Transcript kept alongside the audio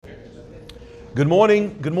Good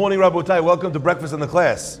morning, Rabotai. Welcome to Breakfast in the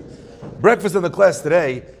Class. Breakfast in the Class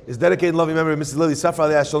today is dedicated in loving memory of Mrs. Lily Safra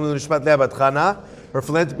Aliyah Shalom Nishmat Leah Bat Chana. Her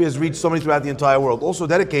philanthropy has reached so many throughout the entire world. Also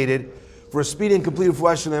dedicated for a speedy and complete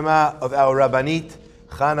refuah shlema of our Rabbanit,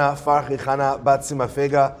 Chana Farchi Chana Bat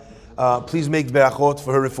Simafega. Please make berachot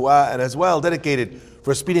for her refuah, and as well dedicated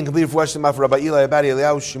for a speedy and complete refuah shlema for Rabbi Eli Abadi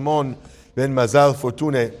Eliyahu Shimon Ben Mazal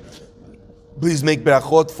Fortune. Please make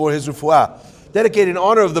berachot for his refuah. Dedicated in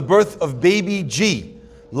honor of the birth of baby G.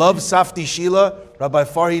 Love Safti Sheila, Rabbi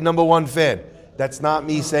Farhi, #1 fan. That's not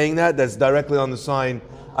me saying that. That's directly on the sign.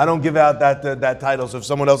 I don't give out that title. So if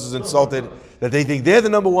someone else is insulted that they think they're the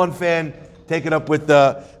 #1 fan, take it up with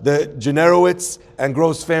the Generowitz and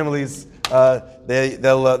Gross families.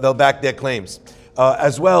 They'll back their claims.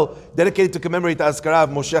 As well, dedicated to commemorate the Azkara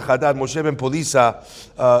of Moshe Chadad, Moshe ben Polisa,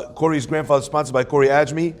 Corey's grandfather, sponsored by Corey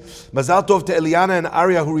Ajmi. Mazal Tov to Eliana and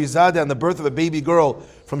Arya Hurizadeh on the birth of a baby girl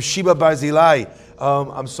from Sheba Barzilai.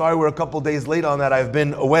 I'm sorry we're a couple days late on that. I've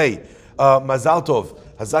been away. Mazal Tov.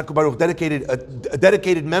 Hazaku Baruch, a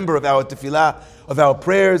dedicated member of our tefillah, of our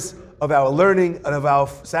prayers, of our learning, and of our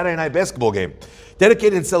Saturday night basketball game.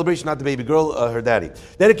 Dedicated in celebration, not the baby girl, her daddy.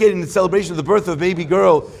 Dedicated in celebration of the birth of baby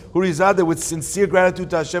girl, Hurizadeh, with sincere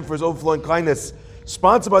gratitude to Hashem for his overflowing kindness.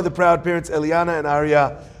 Sponsored by the proud parents, Eliana and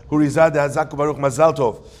Arya Hurizadeh, Hazaku Baruch Mazal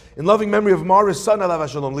Tov. In loving memory of Mara's son, Alav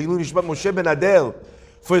Shalom, Lilu Nishmat Moshe ben Adel,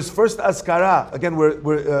 for his first Azkara. Again,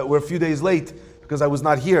 we're a few days late because I was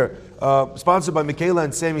not here. Sponsored by Michaela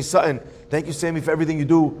and Sammy Sutton. Thank you, Sammy, for everything you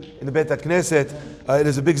do in the Beit HaKnesset. It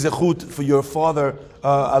is a big zechut for your father,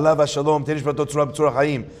 Alav Shalom, Tenish Batot Tzura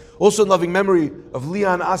Chaim. Also in loving memory of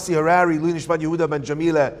Leon Asi Harari, Lui Nishmat Yehuda ben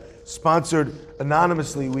Jamila, sponsored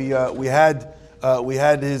anonymously. We had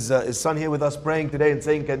his son here with us praying today and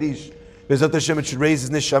saying Kaddish. Bezat Hashem, it should raise his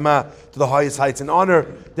neshama to the highest heights. In honor,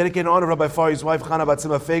 dedicated in honor of Rabbi Fari's wife, Chana Bat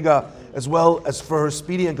Simafega, as well as for her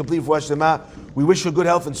speedy and complete refuah shlema. We wish her good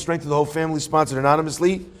health and strength to the whole family, sponsored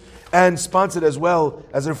anonymously. And sponsored as well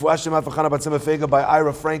as a refuah shlema for Chana Bat Simafega by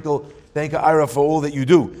Ira Frankel. Thank you, Ira, for all that you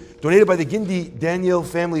do. Donated by the Gindi Daniel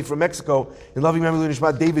family from Mexico, in loving memory of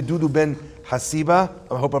Nishmat David Dudu ben Hasiba.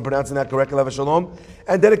 I hope I'm pronouncing that correctly, Alav Shalom.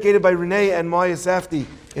 And dedicated by Renee and Maya Safti,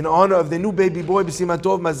 in honor of their new baby boy, B'Siman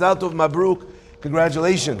Tov, Mazal Tov, Mabruk.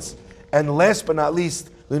 Congratulations. And last but not least,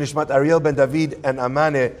 Nishmat Ariel ben David and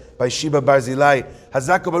Amane by Sheba Barzilai.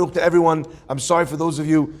 Hazaku Baruch to everyone. I'm sorry for those of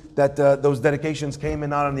you that those dedications came in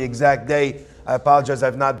not on the exact day. I apologize,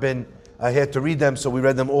 I've not been here to read them, so we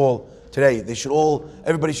read them all today.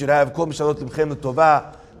 Everybody should have Kol Mishalot Limchem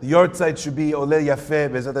L'Tovah. The yahrzeit should be Oleh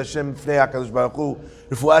Yafeh, Be'ezat Hashem, Fnei HaKadosh Baruch Hu.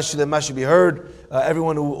 Refuah Shlema should be heard.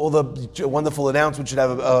 All the wonderful announcements should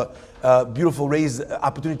have a beautiful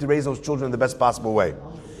opportunity to raise those children in the best possible way.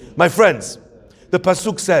 My friends, the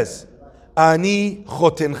Pasuk says, Ani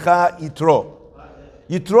chotencha Yitro.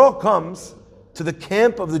 Yitro comes to the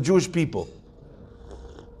camp of the Jewish people.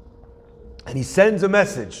 And he sends a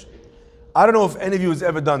message. I don't know if any of you has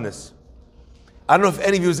ever done this. I don't know if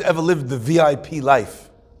any of you has ever lived the VIP life.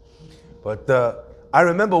 But I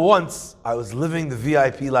remember once I was living the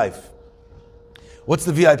VIP life. What's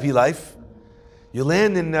the VIP life? You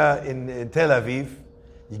land in Tel Aviv,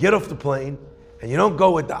 you get off the plane, and you don't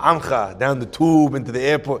go with the Amcha down the tube into the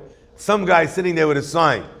airport. Some guy sitting there with a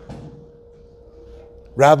sign.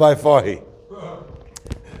 Rabbi Farhi.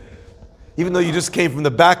 Even though you just came from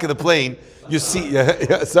the back of the plane, you see,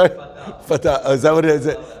 sorry? Fatal, is that what it is?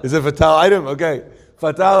 Is it a fatal item? Okay.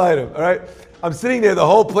 Fatal item, all right? I'm sitting there the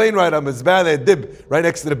whole plane ride. I'm Mizbah Dib, right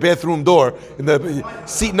next to the bathroom door, in the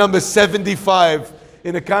seat number 75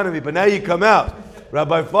 in economy. But now you come out,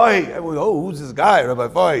 Rabbi Fahi. Who's this guy, Rabbi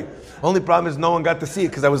Fahi? Only problem is no one got to see it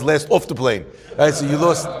because I was last off the plane. Right, so you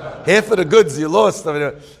lost half of the goods. You lost. I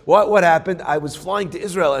mean, what happened? I was flying to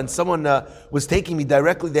Israel, and someone was taking me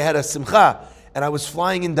directly. They had a simcha, and I was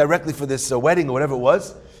flying in directly for this wedding or whatever it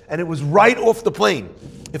was, and it was right off the plane.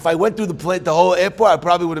 If I went through the whole airport, I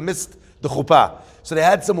probably would have missed the chuppah. So they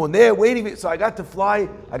had someone there waiting. So I got to fly.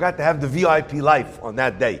 I got to have the VIP life on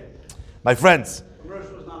that day. My friends,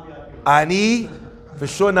 Ani, for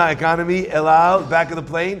sure not economy, Elal, back of the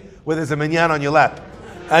plane, where there's a minyan on your lap.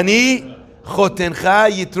 Ani,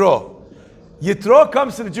 chotencha Yitro. Yitro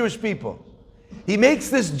comes to the Jewish people. He makes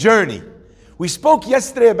this journey. We spoke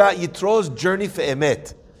yesterday about Yitro's journey for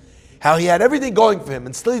Emet. How he had everything going for him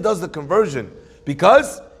and still he does the conversion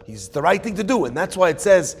because he's the right thing to do. And that's why it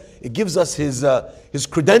says, it gives us his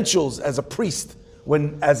credentials as a priest.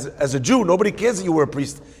 When, as a Jew, nobody cares that you were a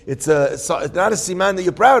priest. It's not a siman that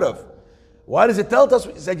you're proud of. Why does it tell us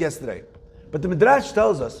what you said yesterday? But the Midrash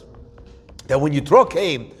tells us that when Yitro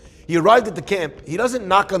came, he arrived at the camp. He doesn't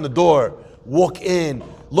knock on the door, walk in,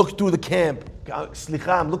 look through the camp,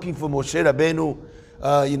 Slicha, I'm looking for Moshe Rabbeinu,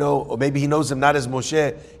 or maybe he knows him not as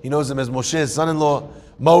Moshe, he knows him as Moshe's son-in-law,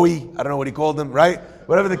 Moe, I don't know what he called him, right?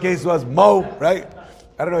 Whatever the case was, Mo, right?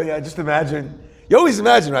 I don't know, just imagine. You always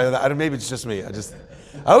imagine, right? Maybe it's just me. I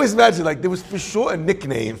always imagine, like, there was for sure a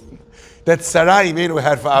nickname that Sarai Imenu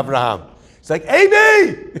had for Abraham. It's like,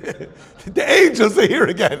 Amy! The angels are here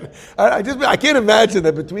again. I can't imagine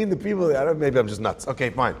that between the people, maybe I'm just nuts.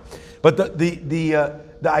 Okay, fine. But the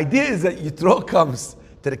idea is that Yitro comes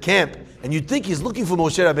to the camp, and you'd think he's looking for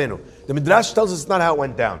Moshe Rabbeinu. The Midrash tells us it's not how it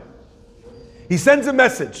went down. He sends a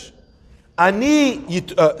message. Ani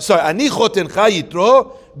chotencha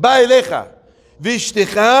Yitro, ba elecha,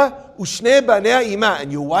 v'ishtecha u'shnei banei ima,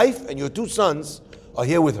 and your wife and your two sons are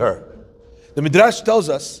here with her. The Midrash tells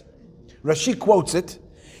us, Rashi quotes it,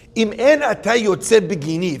 Im en ata yotze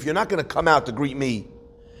begini, if you're not going to come out to greet me,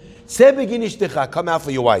 tze begini shtecha, come out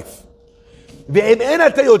for your wife. Ve'im en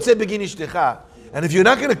ata yotze begini shtecha, and if you're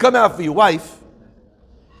not going to come out for your wife,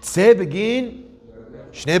 tze begin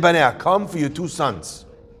shnei banei, come for your two sons.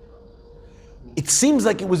 It seems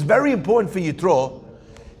like it was very important for Yitro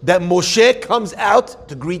that Moshe comes out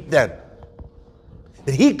to greet them.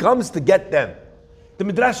 That he comes to get them. The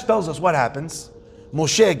Midrash tells us what happens.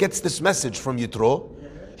 Moshe gets this message from Yitro.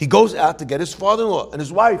 He goes out to get his father-in-law and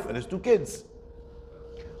his wife and his two kids.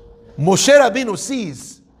 Moshe Rabbeinu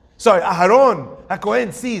Aharon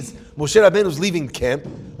HaKohen sees Moshe Rabbeinu's leaving camp.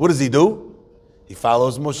 What does he do? He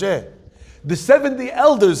follows Moshe. The 70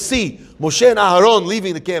 elders see Moshe and Aharon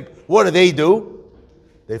leaving the camp. What do?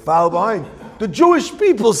 They follow behind. The Jewish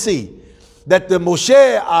people see that the Moshe,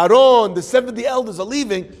 Aaron, the 70 elders are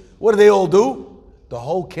leaving. What do they all do? The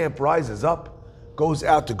whole camp rises up, goes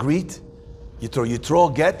out to greet Yitro.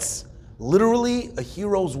 Yitro gets literally a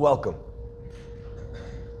hero's welcome.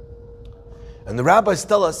 And the rabbis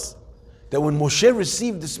tell us that when Moshe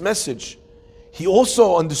received this message, he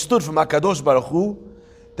also understood from HaKadosh Baruch Hu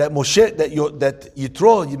that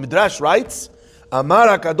Yitro, Midrash writes,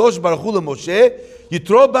 Amar HaKadosh Baruch Hu Moshe,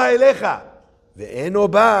 Yitro ba elecha, ve'eno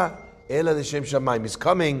ba ela l'shem shamayim. He's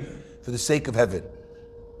coming for the sake of heaven.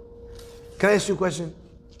 Can I ask you a question?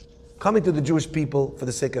 Coming to the Jewish people for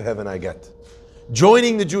the sake of heaven, I get.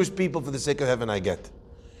 Joining the Jewish people for the sake of heaven, I get.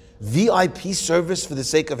 VIP service for the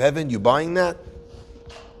sake of heaven, you buying that?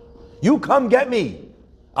 You come get me.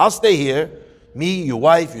 I'll stay here. Me, your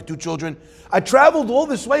wife, your two children. I traveled all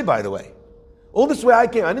this way, by the way. All this way I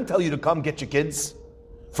came. I didn't tell you to come get your kids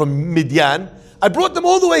from Midian. I brought them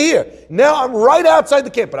all the way here. Now I'm right outside the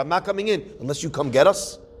camp, but I'm not coming in unless you come get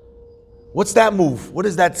us. What's that move? What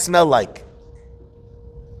does that smell like?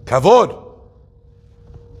 KAVOD.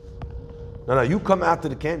 No, you come out to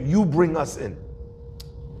the camp, you bring us in.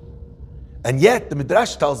 And yet, the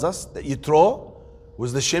Midrash tells us that Yitro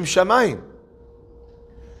was l'shem shamayim.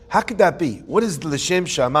 How could that be? What is the l'shem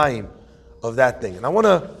shamayim of that thing? And I want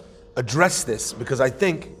to address this because I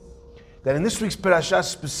think that in this week's parasha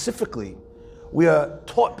specifically, we are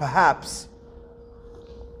taught perhaps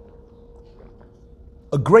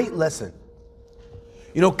a great lesson.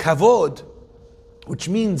 KAVOD, which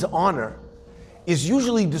means honor, is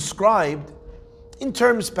usually described in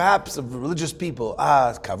terms perhaps of religious people.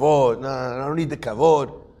 KAVOD, no, I don't need the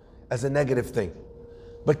KAVOD, as a negative thing.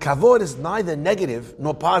 But KAVOD is neither negative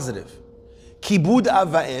nor positive. Kibud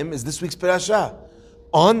Avaim is this week's parasha.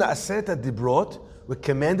 On the Aseret HaDibrot, we're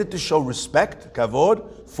commanded to show respect,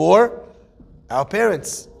 KAVOD, for our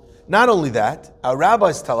parents. Not only that, our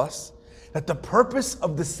rabbis tell us that the purpose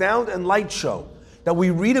of the sound and light show that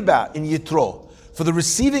we read about in Yitro for the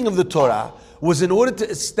receiving of the Torah was in order to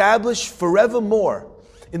establish forevermore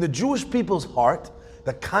in the Jewish people's heart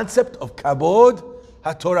the concept of KAVOD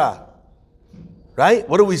HaTorah. Right?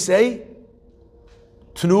 What do we say?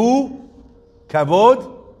 Tnu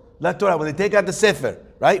KAVOD LaTorah. When they take out the Sefer,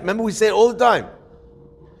 right? Remember we say it all the time.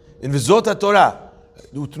 In Vizot HaTorah.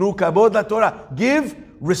 Tnu KAVOD LaTorah. Give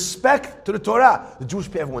respect to the Torah. The Jewish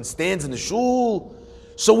people, everyone stands in the shul.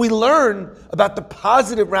 So we learn about the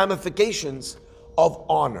positive ramifications of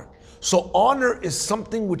honor. So honor is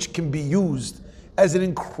something which can be used as an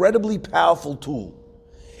incredibly powerful tool.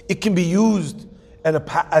 It can be used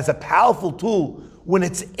as a powerful tool when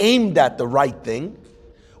it's aimed at the right thing,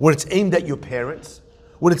 when it's aimed at your parents,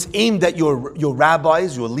 when it's aimed at your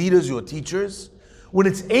rabbis, your leaders, your teachers, when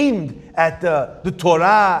it's aimed at the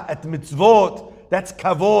Torah, at the mitzvot. That's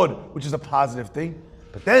KAVOD, which is a positive thing.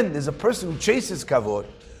 But then there's a person who chases KAVOD,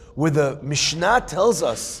 where the Mishnah tells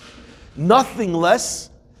us nothing less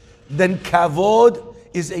than KAVOD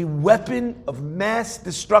is a weapon of mass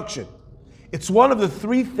destruction. It's one of the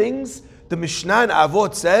three things the Mishnah in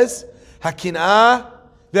Avot says, Hakinah,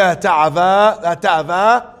 ve'ata'ava,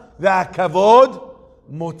 v'hakavod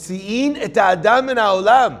motzi'in et ha'adam min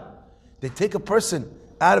ha'olam. They take a person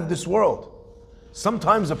out of this world.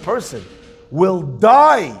 Sometimes a person will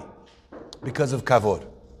die because of kavod.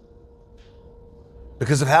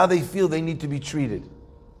 Because of how they feel they need to be treated.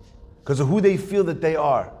 Because of who they feel that they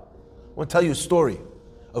are. I want to tell you a story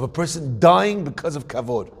of a person dying because of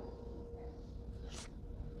kavod.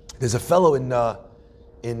 There's a fellow in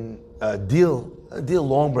Deal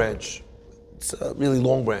Long Branch. It's a really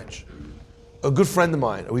Long Branch. A good friend of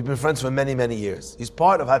mine. We've been friends for many, many years. He's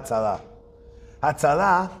part of Hatzalah.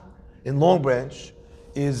 Hatzalah in Long Branch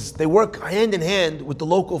they work hand in hand with the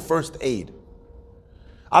local first aid.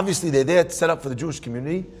 Obviously, they're there to set up for the Jewish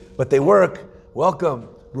community, but they work. Welcome,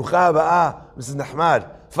 Brucha Haba, Mrs.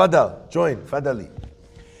 Nahmad, Fadal, join, Fadali.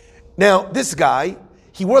 Now, this guy,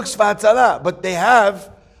 he works for Hatzalah, but they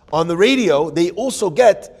have on the radio, they also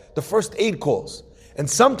get the first aid calls. And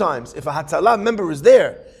sometimes, if a Hatzalah member is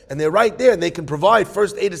there, and they're right there, and they can provide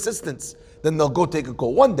first aid assistance, then they'll go take a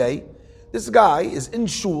call. One day, this guy is in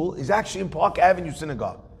shul, he's actually in Park Avenue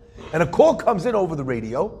Synagogue. And a call comes in over the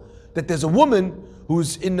radio that there's a woman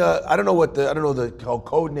who's in, I don't know the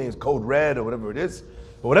code name is, code red or whatever it is,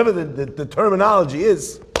 but whatever the terminology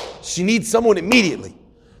is, she needs someone immediately.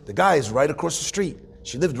 The guy is right across the street.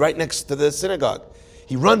 She lived right next to the synagogue.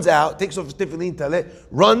 He runs out, takes off his tefillin taleh,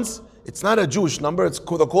 runs. It's not a Jewish number. The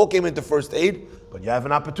call came into first aid, but you have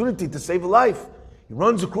an opportunity to save a life. He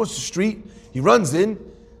runs across the street. He runs in.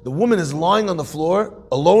 The woman is lying on the floor,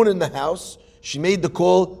 alone in the house. She made the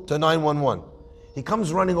call to 911. He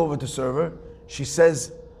comes running over to serve her. She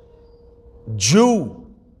says, "Jew,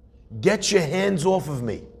 get your hands off of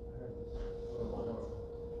me.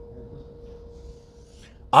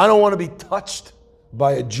 I don't want to be touched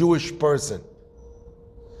by a Jewish person."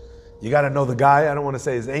 You got to know the guy. I don't want to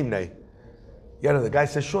say his name. You got to know the guy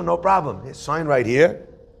says, "Sure, no problem. Here, sign right here."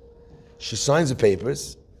 She signs the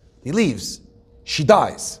papers. He leaves. She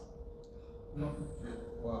dies.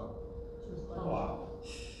 Wow.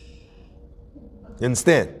 You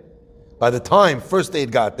understand? By the time first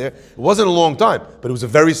aid got there, it wasn't a long time, but it was a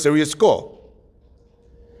very serious call.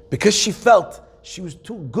 Because she felt she was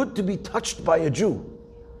too good to be touched by a Jew.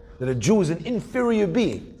 That a Jew is an inferior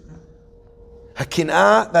being.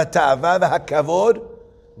 Hakinah v'ta'ava v'hakavod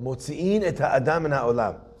motzi'in et ha'adam min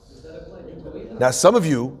ha'olam. Now some of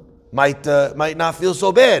you might not feel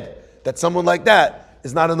so bad that someone like that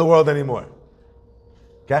is not in the world anymore.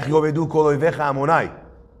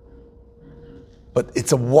 But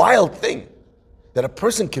it's a wild thing that a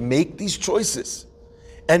person can make these choices.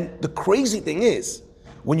 And the crazy thing is,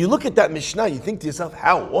 when you look at that Mishnah, you think to yourself,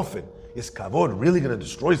 how often is kavod really going to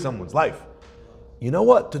destroy someone's life? You know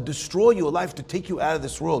what? To destroy your life, to take you out of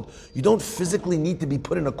this world, you don't physically need to be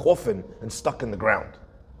put in a coffin and stuck in the ground.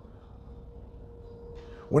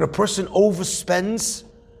 When a person overspends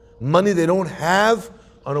money they don't have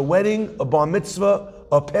on a wedding, a bar mitzvah,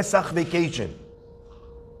 a Pesach vacation,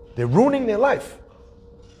 they're ruining their life.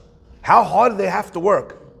 How hard do they have to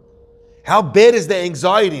work? How bad is their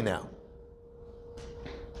anxiety now?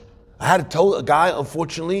 I had to tell a guy,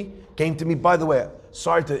 unfortunately, came to me, by the way,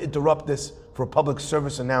 sorry to interrupt this for a public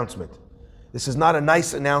service announcement. This is not a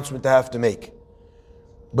nice announcement to have to make.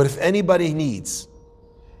 But if anybody needs,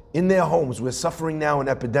 in their homes, we're suffering now an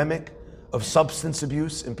epidemic of substance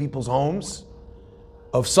abuse in people's homes,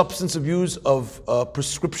 of substance abuse of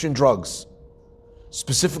prescription drugs,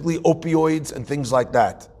 specifically opioids and things like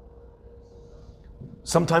that.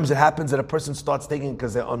 Sometimes it happens that a person starts taking it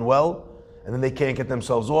because they're unwell, and then they can't get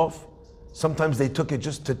themselves off. Sometimes they took it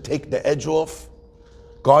just to take the edge off.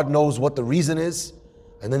 God knows what the reason is,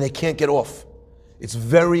 and then they can't get off. It's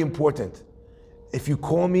very important. If you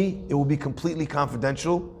call me, it will be completely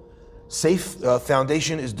confidential. Safe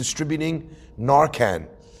Foundation is distributing Narcan,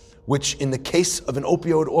 which in the case of an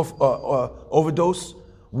opioid overdose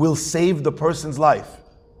will save the person's life.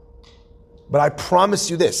 But I promise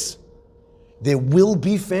you this, there will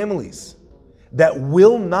be families that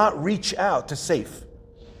will not reach out to Safe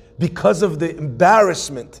because of the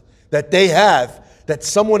embarrassment that they have that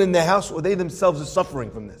someone in their house or they themselves are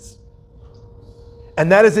suffering from this.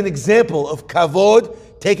 And that is an example of KAVOD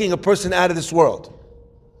taking a person out of this world.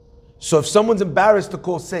 So if someone's embarrassed to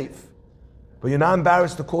call Safe, but you're not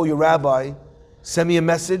embarrassed to call your rabbi, send me a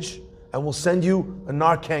message and we'll send you a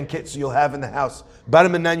Narcan kit so you'll have in the house.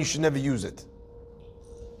 Bottom and 9, you should never use it.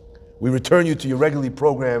 We return you to your regularly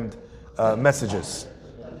programmed messages.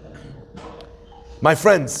 My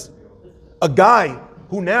friends, a guy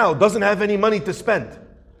who now doesn't have any money to spend,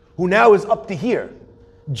 who now is up to here,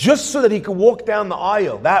 just so that he could walk down the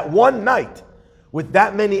aisle that one night with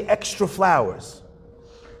that many extra flowers.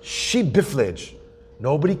 She biflage.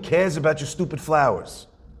 Nobody cares about your stupid flowers.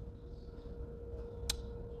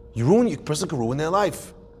 A person can ruin their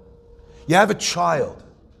life. You have a child.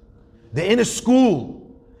 They're in a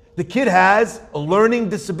school. The kid has a learning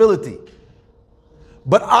disability.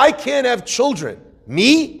 But I can't have children.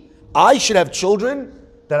 I should have children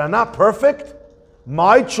that are not perfect.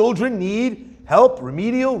 My children need help,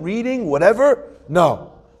 remedial, reading, whatever.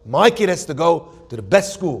 No. My kid has to go to the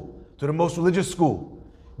best school, to the most religious school.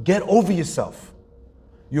 Get over yourself.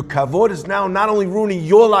 Your kavod is now not only ruining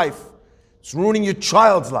your life, it's ruining your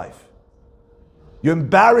child's life. You're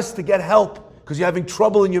embarrassed to get help because you're having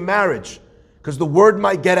trouble in your marriage, because the word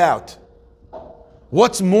might get out.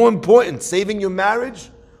 What's more important, saving your marriage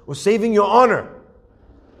or saving your honor?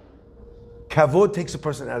 Kavod takes a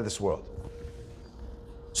person out of this world.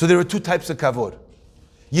 So there are two types of kavod.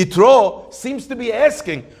 Yitro seems to be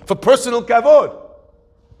asking for personal kavod.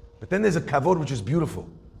 But then there's a kavod which is beautiful.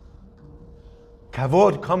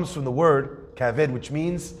 Kavod comes from the word kaved, which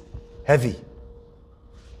means heavy.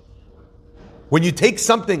 When you take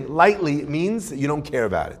something lightly, it means that you don't care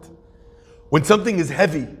about it. When something is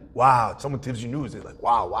heavy, wow, someone tells you news, they're like,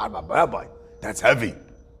 wow, rabbi, that's heavy.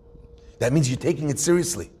 That means you're taking it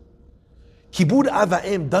seriously. Kibud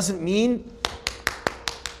ava'im doesn't mean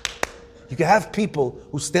you can have people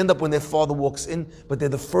who stand up when their father walks in, but they're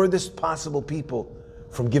the furthest possible people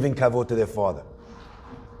from giving kavod to their father.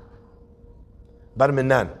 Bar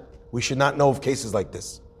minan, we should not know of cases like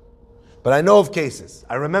this. But I know of cases.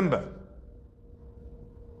 I remember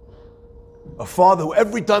a father who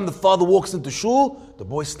every time the father walks into shul, the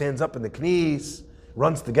boy stands up in the knees,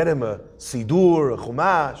 runs to get him a sidur, a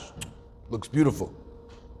chumash. Looks beautiful.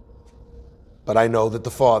 But I know that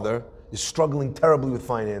the father is struggling terribly with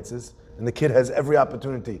finances, and the kid has every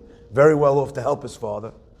opportunity, very well off to help his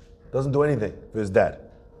father. Doesn't do anything for his dad.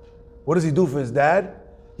 What does he do for his dad?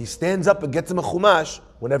 He stands up and gets him a chumash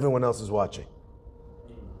when everyone else is watching.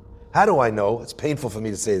 How do I know? It's painful for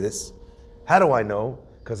me to say this. How do I know?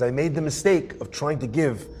 Because I made the mistake of trying to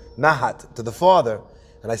give nahat to the father,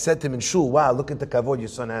 and I said to him in shul, wow, look at the kavod your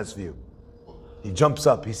son has for you. He jumps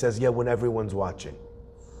up, he says, yeah, when everyone's watching.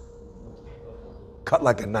 Cut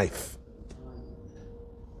like a knife.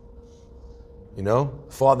 You know,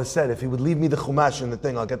 father said, if he would leave me the chumash in the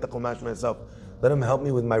thing, I'll get the chumash myself. Let him help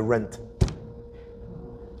me with my rent.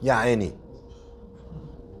 Ya'ani.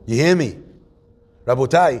 You hear me?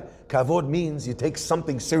 Rabotai, kavod means you take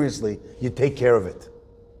something seriously, you take care of it.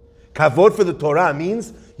 Kavod for the Torah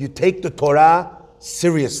means you take the Torah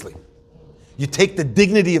seriously. You take the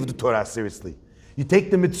dignity of the Torah seriously. You take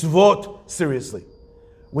the mitzvot seriously.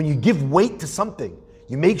 When you give weight to something,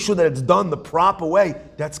 you make sure that it's done the proper way.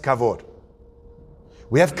 That's kavod.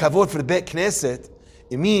 We have kavod for the Beit Knesset.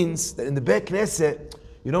 It means that in the Beit Knesset,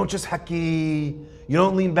 you don't just haki, you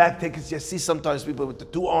don't lean back, take it. You see sometimes people with the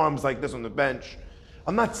two arms like this on the bench.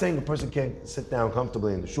 I'm not saying a person can't sit down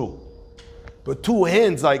comfortably in the shul, but two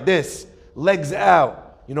hands like this, legs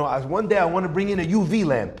out. You know, one day I want to bring in a UV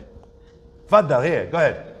lamp. Faddal, here, go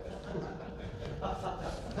ahead.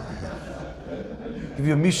 Give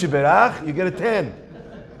you a Misha Berach, you get a 10.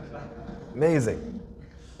 Amazing.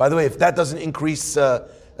 By the way, if that doesn't increase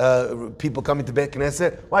people coming to Beit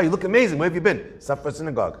Knesset, wow, you look amazing. Where have you been? Safra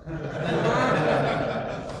Synagogue.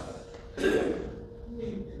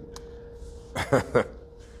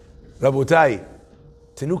 Rabotai,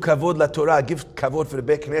 tenu kavod la Torah, give kavod for the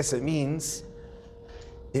Beit Knesset means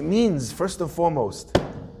first and foremost,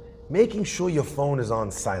 making sure your phone is on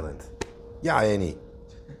silent. Ya'ani.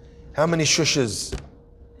 How many shushes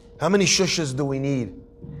do we need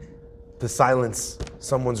to silence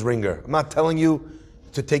someone's ringer? I'm not telling you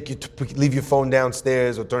to leave your phone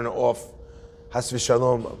downstairs or turn it off. Has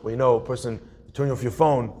v'shalom. We know a person, turn off your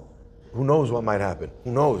phone, who knows what might happen?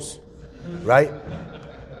 Who knows? Right?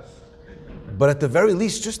 But at the very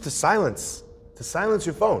least, just to silence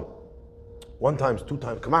your phone. 1 time, 2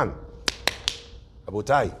 times, come on.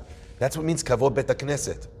 Abotai. That's what means kavod bet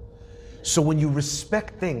knesset. So when you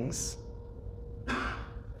respect things,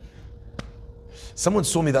 someone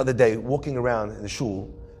saw me the other day walking around in the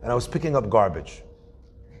shul, and I was picking up garbage.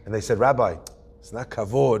 And they said, Rabbi, it's not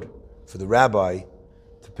kavod for the rabbi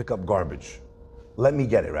to pick up garbage. Let me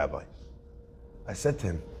get it, Rabbi. I said to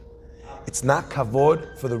him, it's not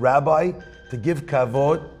kavod for the rabbi to give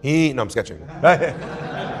kavod. No, I'm sketching.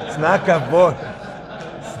 It's not kavod.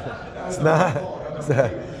 It's not.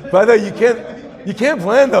 By the way, you can't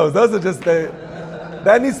plan those. Those are just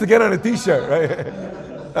that needs to get on a t-shirt,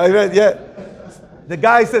 right? Yeah. The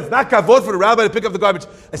guy said, it's not kavod for the rabbi to pick up the garbage.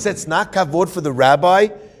 I said, it's not kavod for the rabbi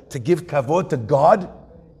to give kavod to God.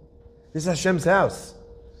 This is Hashem's house.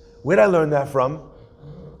 Where did I learn that from?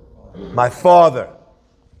 My father.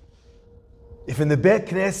 If in the Beit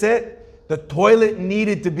Knesset, the toilet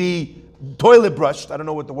needed to be toilet brushed, I don't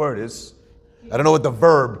know what the word is. I don't know what the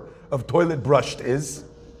verb of toilet brushed is.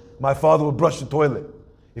 My father would brush the toilet.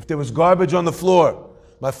 If there was garbage on the floor,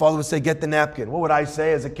 my father would say, get the napkin. What would I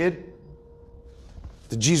say as a kid?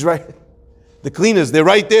 The G's right. The cleaners, they're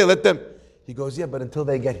right there, let them. He goes, yeah, but until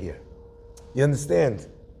they get here. You understand?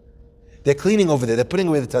 They're cleaning over there, they're putting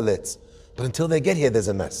away the toilets. But until they get here, there's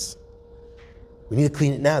a mess. We need to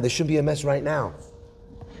clean it now. There shouldn't be a mess right now.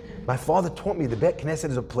 My father taught me the Beit Knesset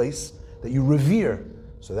is a place that you revere.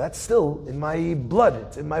 So that's still in my blood,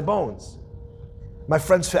 it's in my bones. My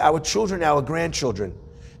friends, for our children, our grandchildren,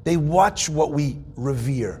 they watch what we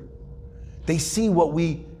revere. They see what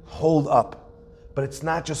we hold up. But it's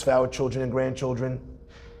not just for our children and grandchildren.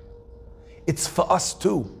 It's for us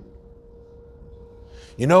too.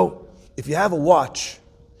 You know, if you have a watch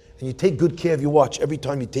and you take good care of your watch, every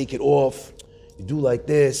time you take it off, you do like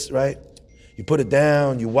this, right? You put it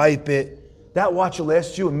down, you wipe it. That watch will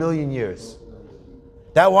last you 1,000,000 years.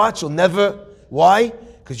 That watch will never, why?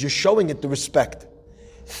 Because you're showing it the respect.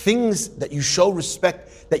 Things that you show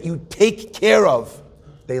respect, that you take care of,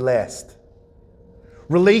 they last.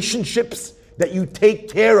 Relationships that you take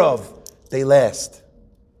care of, they last.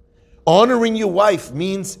 Honoring your wife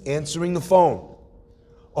means answering the phone.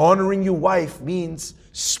 Honoring your wife means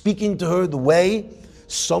speaking to her the way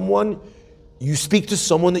you speak to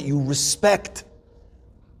someone that you respect.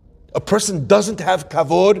 A person doesn't have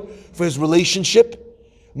kavod for his relationship.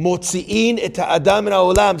 Motzi'in et ha'adam min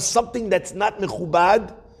ha'olam, something that's not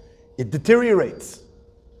mechubad, it deteriorates.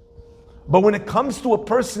 But when it comes to a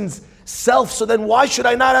person's self, so then why should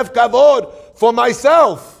I not have kavod for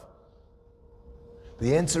myself?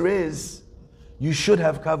 The answer is, you should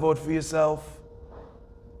have kavod for yourself.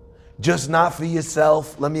 Just not for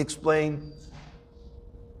yourself. Let me explain.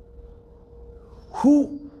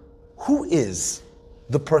 Who is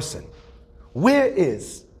the person? Where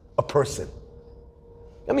is a person?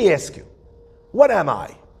 Let me ask you, what am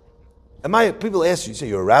I? People ask you say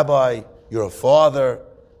you're a rabbi, you're a father,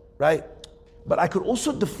 right? But I could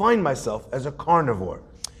also define myself as a carnivore.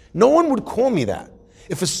 No one would call me that.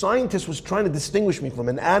 If a scientist was trying to distinguish me from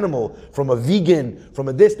an animal, from a vegan, from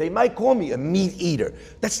a this, they might call me a meat eater.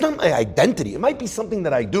 That's not my identity. It might be something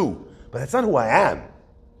that I do, but that's not who I am.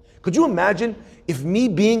 Could you imagine if me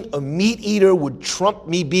being a meat eater would trump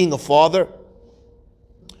me being a father?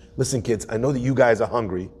 Listen, kids, I know that you guys are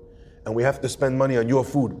hungry and we have to spend money on your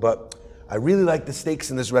food, but I really like the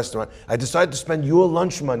steaks in this restaurant. I decided to spend your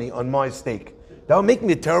lunch money on my steak. That would make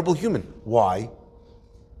me a terrible human. Why?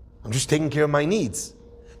 I'm just taking care of my needs.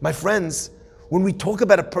 My friends, when we talk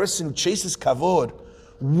about a person who chases kavod,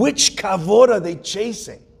 which kavod are they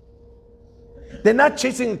chasing? They're not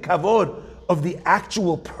chasing a kavod of the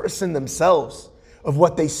actual person themselves, of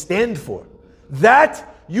what they stand for.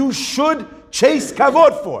 That you should chase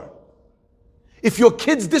kavod for. If your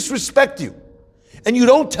kids disrespect you, and you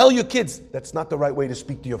don't tell your kids, that's not the right way to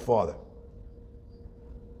speak to your father.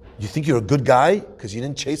 You think you're a good guy because you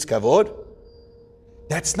didn't chase kavod?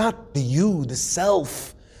 That's not the you, the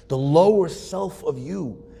self, the lower self of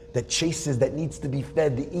you that chases, that needs to be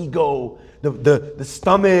fed, the ego, the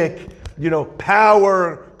stomach,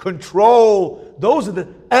 power, control. Those are the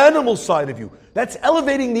animal side of you. That's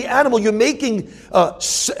elevating the animal. You're making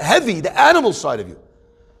heavy the animal side of you.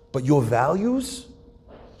 But your values,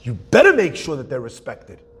 you better make sure that they're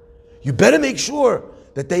respected. You better make sure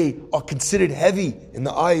that they are considered heavy in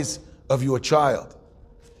the eyes of your child.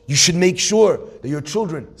 You should make sure that your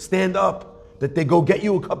children stand up, that they go get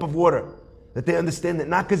you a cup of water, that they understand that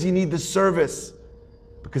not because you need the service,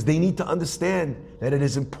 because they need to understand that it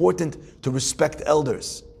is important to respect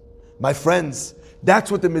elders. My friends,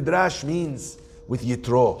 that's what the Midrash means with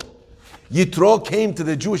Yitro. Yitro came to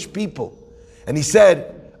the Jewish people and he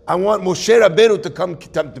said, I want Moshe Rabbeinu to come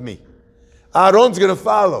to me. Aaron's going to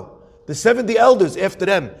follow. The 70 elders after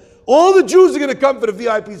them. All the Jews are going to come for the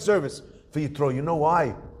VIP service for Yitro. You know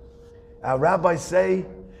why? Our rabbis say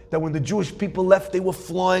that when the Jewish people left, they were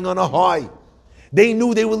flying on a high. They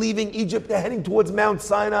knew they were leaving Egypt. They're heading towards Mount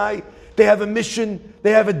Sinai. They have a mission.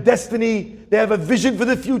 They have a destiny. They have a vision for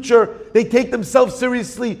the future. They take themselves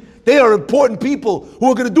seriously. They are important people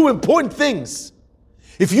who are going to do important things.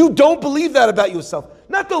 If you don't believe that about yourself,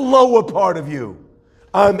 not the lower part of you,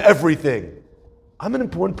 I'm everything. I'm an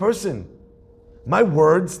important person. My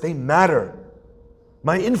words, they matter.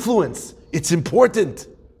 My influence, it's important.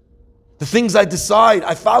 The things I decide,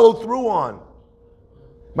 I follow through on.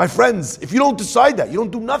 My friends, if you don't decide that, you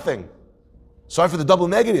don't do nothing. Sorry for the double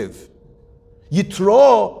negative.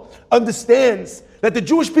 Yitro understands that the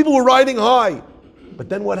Jewish people were riding high. But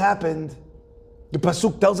then what happened? The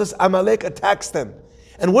Pasuk tells us Amalek attacks them.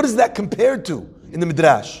 And what is that compared to in the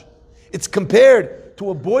Midrash? It's compared to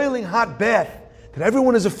a boiling hot bath that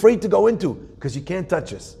everyone is afraid to go into because you can't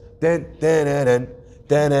touch us. That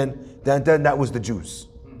was the Jews.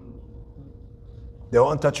 They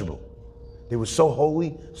were untouchable. They were so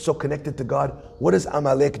holy, so connected to God. What does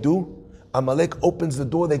Amalek do? Amalek opens the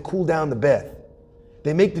door, they cool down the bath.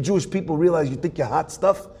 They make the Jewish people realize you think you're hot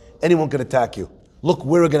stuff, anyone can attack you. Look,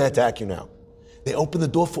 we're going to attack you now. They open the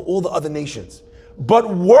door for all the other nations.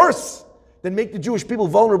 But worse than make the Jewish people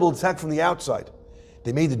vulnerable to attack from the outside,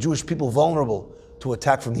 they made the Jewish people vulnerable to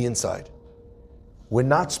attack from the inside. We're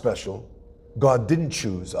not special. God didn't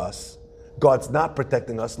choose us. God's not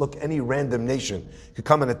protecting us. Look, any random nation could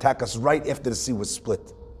come and attack us right after the sea was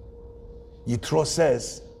split. Yitro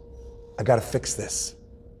says, I got to fix this.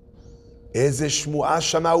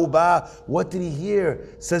 What did he hear?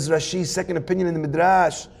 Says Rashi's second opinion in the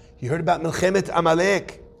Midrash. He heard about Milchemet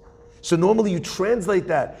Amalek. So normally you translate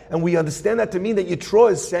that, and we understand that to mean that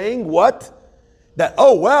Yitro is saying what? That,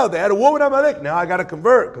 oh wow, they had a war with Amalek. Now I got to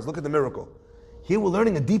convert, because look at the miracle. Here we're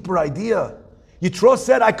learning a deeper idea. Yitro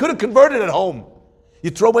said, I could have converted at home.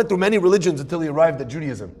 Yitro went through many religions until he arrived at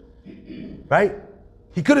Judaism. Right?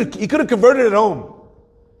 He could have converted at home.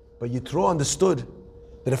 But Yitro understood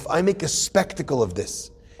that if I make a spectacle of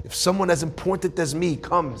this, if someone as important as me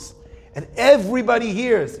comes, and everybody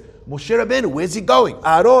hears, Moshe Rabbeinu, where's he going?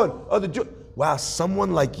 Aaron, wow,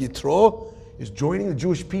 someone like Yitro is joining the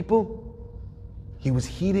Jewish people. He was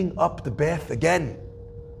heating up the bath again.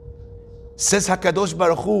 Says HaKadosh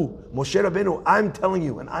Baruch Hu, Moshe Rabbeinu, I'm telling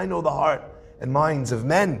you, and I know the heart and minds of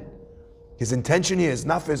men. His intention here is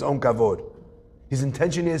not for his own kavod. His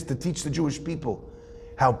intention here is to teach the Jewish people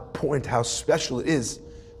how important, how special it is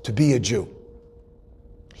to be a Jew.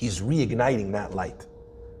 He's reigniting that light.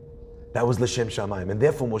 That was L'Shem Shamayim. And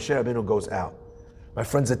therefore Moshe Rabbeinu goes out. My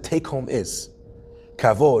friends, the take home is,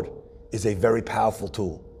 KAVOD is a very powerful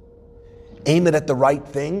tool. Aim it at the right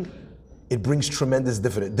thing, it brings tremendous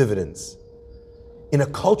dividends. In a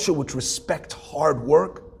culture which respects hard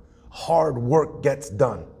work gets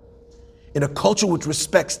done. In a culture which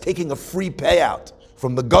respects taking a free payout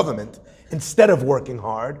from the government instead of working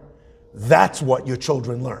hard, that's what your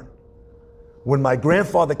children learn. When my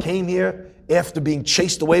grandfather came here, after being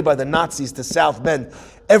chased away by the Nazis to South Bend,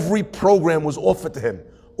 every program was offered to him.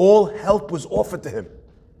 All help was offered to him.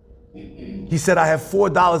 He said, I have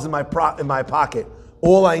 $4 in my pocket.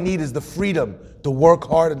 All I need is the freedom to work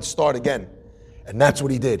hard and start again. And that's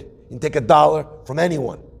what he did. He didn't take $1 from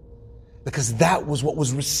anyone. Because that was what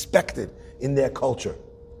was respected in their culture.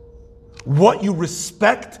 What you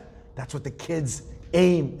respect, that's what the kids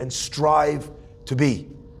aim and strive to be.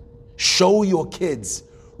 Show your kids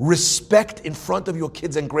respect in front of your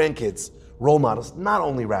kids and grandkids. Role models, not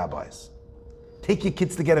only rabbis. Take your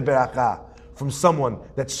kids to get a berakah from someone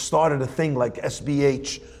that started a thing like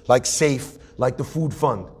SBH, like SAFE, like the Food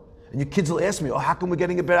Fund. And your kids will ask me, oh, how come we're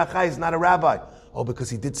getting a berakah? He's not a rabbi. Oh, because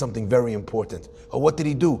he did something very important. Oh, what did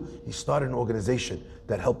he do? He started an organization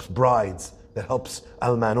that helps brides, that helps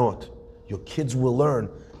almanot. Your kids will learn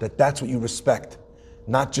that that's what you respect,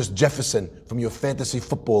 not just Jefferson from your fantasy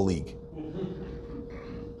football league.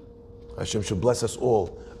 Hashem should bless us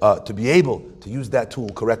all to be able to use that tool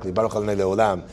correctly. Baruch Adonai Le'olam.